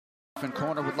Griffin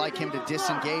corner would like him to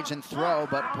disengage and throw,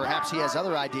 but perhaps he has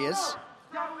other ideas.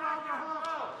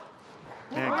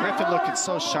 Man, Griffin looking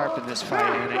so sharp in this fight,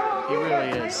 and he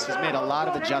really is. He's made a lot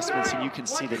of adjustments, and you can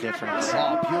see the difference.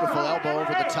 Oh, beautiful elbow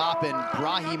over the top, and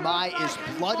Brahimaj is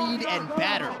bloodied and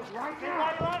battered.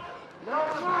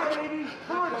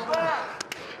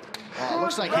 Oh, it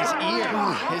looks like his ear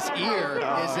is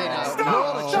in a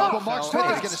world of trouble. Mark Smith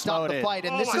is going to stop the fight,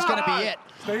 and this is going to be it.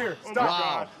 Stay here. Stop.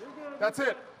 Wow. That's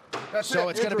it. So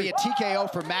it's going to be a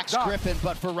TKO for Max Griffin,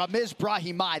 but for Ramiz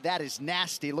Brahimaj, that is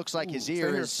nasty. Looks like his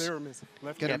ear is going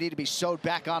to need to be sewed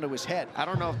back onto his head. I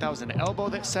don't know if that was an elbow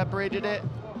that separated it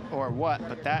or what,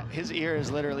 but his ear is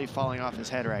literally falling off his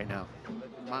head right now.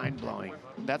 Mind-blowing.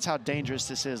 That's how dangerous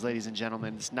this is, ladies and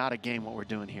gentlemen. It's not a game what we're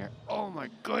doing here. Oh my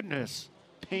goodness.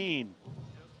 Pain.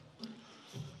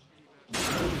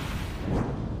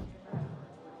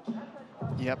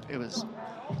 Yep, it was.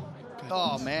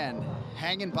 Oh man,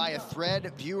 hanging by a thread.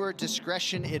 Viewer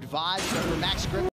discretion advised. But for Max Griffin.